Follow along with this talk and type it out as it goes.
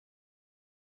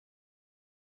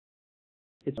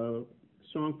It's a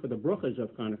song for the brachas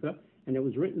of Hanukkah, and it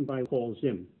was written by Paul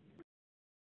Zim.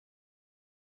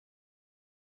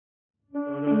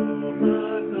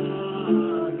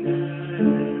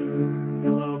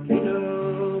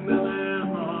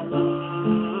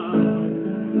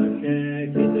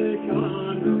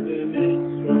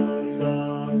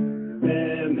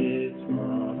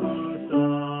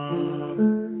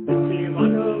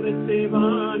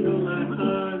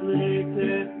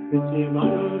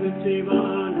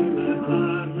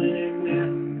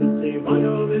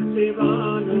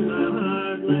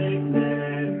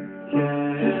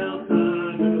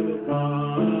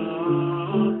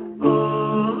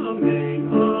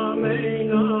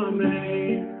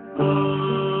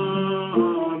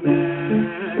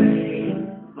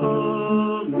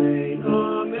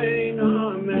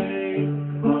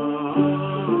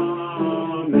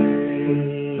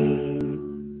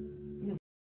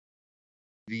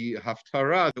 The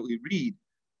Haftarah that we read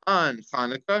on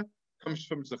Hanukkah comes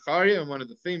from Zechariah, and one of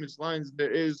the famous lines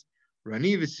there is,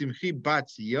 Rani v'simchi bat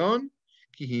Zion,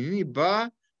 ki hineni ba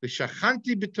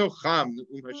v'shachanti b'tocham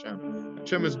Hashem.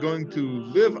 Hashem is going to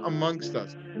live amongst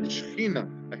us. The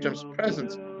Shekhinah, Hashem's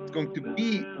presence, is going to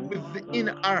be within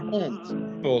our homes.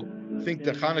 People think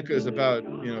that Hanukkah is about,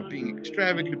 being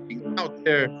extravagant, being out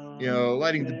there,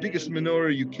 lighting the biggest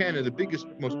menorah you can in the biggest,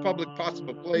 most public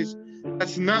possible place.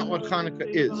 That's not what Hanukkah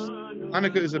is.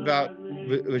 Hanukkah is about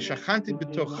v'shachanti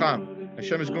b'tocham.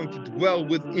 Hashem is going to dwell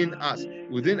within us,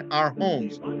 within our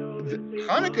homes.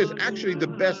 Hanukkah is actually the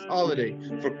best holiday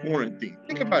for quarantine.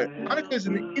 Think about it. Hanukkah is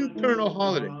an internal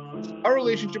holiday. It's our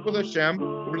relationship with Hashem.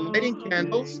 We're lighting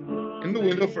candles in the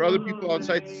window for other people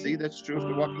outside to see. That's true. If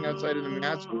they're walking outside in a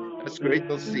mask, that's great.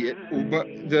 They'll see it. But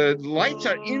the lights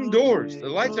are indoors. The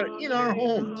lights are in our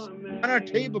homes, on our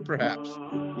table perhaps.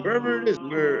 Wherever it is,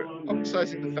 we're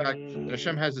emphasizing the fact that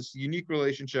Hashem has this unique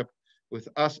relationship with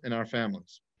us and our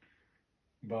families.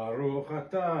 Baruch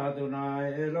atah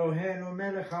Adonai Eloheinu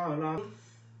melech haolam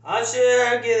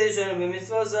asher kiddushanu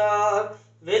b'mitzvotav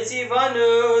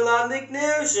v'tzivanu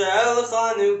ladlikneu shel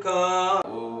Chanukah.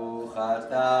 Baruch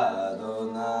atah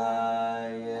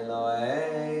Adonai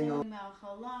Eloheinu melech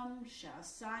haolam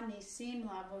she'asa nisim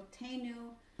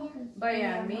l'avotenu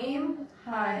בימים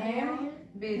ההם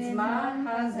בזמן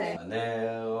הזה.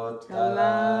 הנרות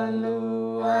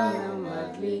הללו אנו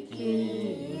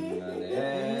מדליקים,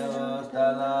 הנרות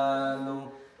הללו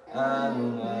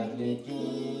אנו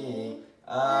מדליקים,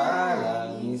 על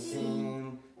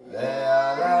הניסים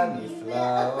ועל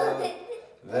הנפלאות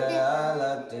ועל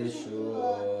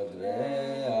התשועות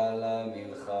ועל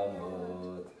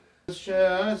המלחמות.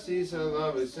 שעשית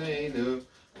עליו עשינו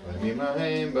בימים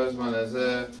ההם בזמן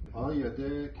הזה. על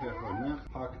ידי כהונך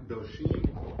הקדושים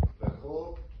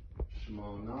בכל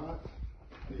שמונת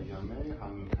ימי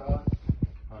חנוכה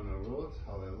הנרות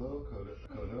הללו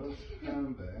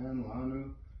קדושכם ואין לנו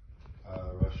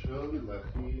רשות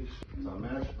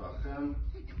להשתמש בכם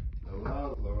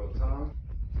אלא לראותם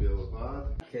בלבד.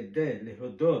 כדי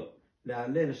להודות,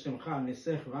 להלל שמך על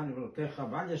ניסיך ונפלאותיך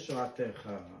ועל ישועתך.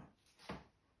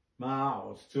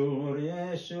 מעוז צור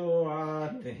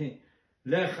ישועתי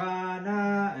לך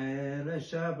נאה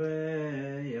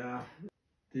לשבח,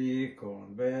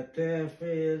 תיכון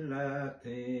בתפילתי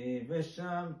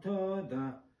ושם תודה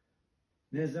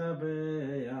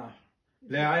נזבח.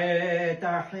 לעת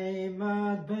אחי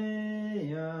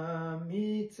מטבע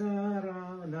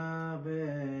מצרה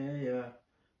נבע,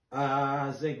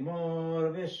 אז אגמור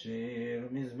בשיר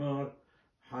מזמור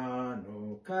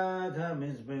חנוכת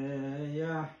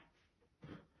המזבח.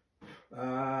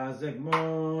 אז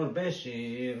אגמור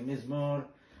בשיר מזמור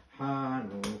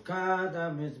חנוכת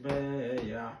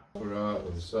המזבח.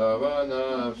 ורסבה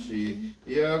נפשי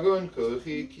יגון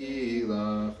כוחי כי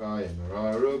לך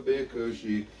ימררו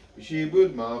בקושי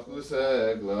בשיבוד מלכוס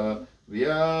עגלה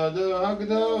בידו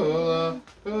הגדולה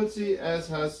הוציא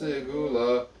אס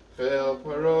הסגולה חיל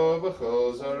פרעה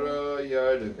בכל זרוע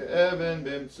ירדו כאבן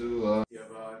במצולה.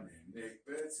 יוונים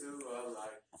נקבצו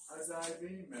עלי אזי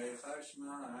בימי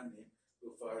חשמני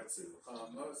ופרצו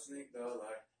חמוס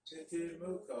מגדלי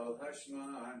ותרמו כל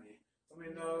השמנים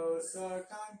ומנוס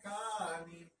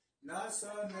הקנקנים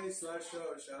נשא נס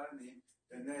לשושנים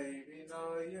בני בינו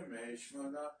ימי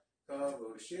שמונה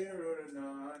קבו שיר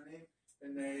ורננים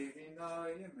בני בינו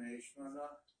ימי שמונה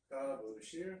קבו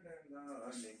שיר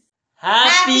ורננים.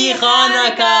 Happy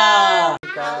Hanukkah!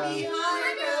 Happy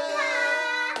Hanukkah!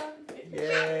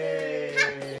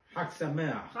 Yay! חג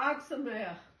שמח. חג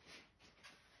שמח.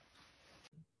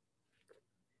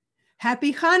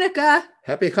 Happy Hanukkah!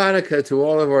 Happy Hanukkah to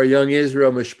all of our young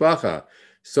Israel mishpacha.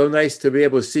 So nice to be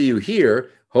able to see you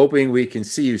here. Hoping we can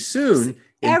see you soon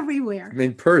everywhere.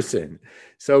 in person.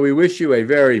 So we wish you a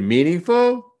very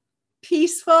meaningful,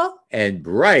 peaceful, and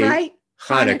bright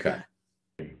Hanukkah.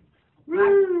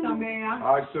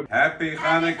 Happy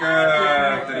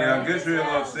Hanukkah to the Young Israel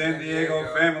of San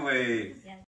Diego family.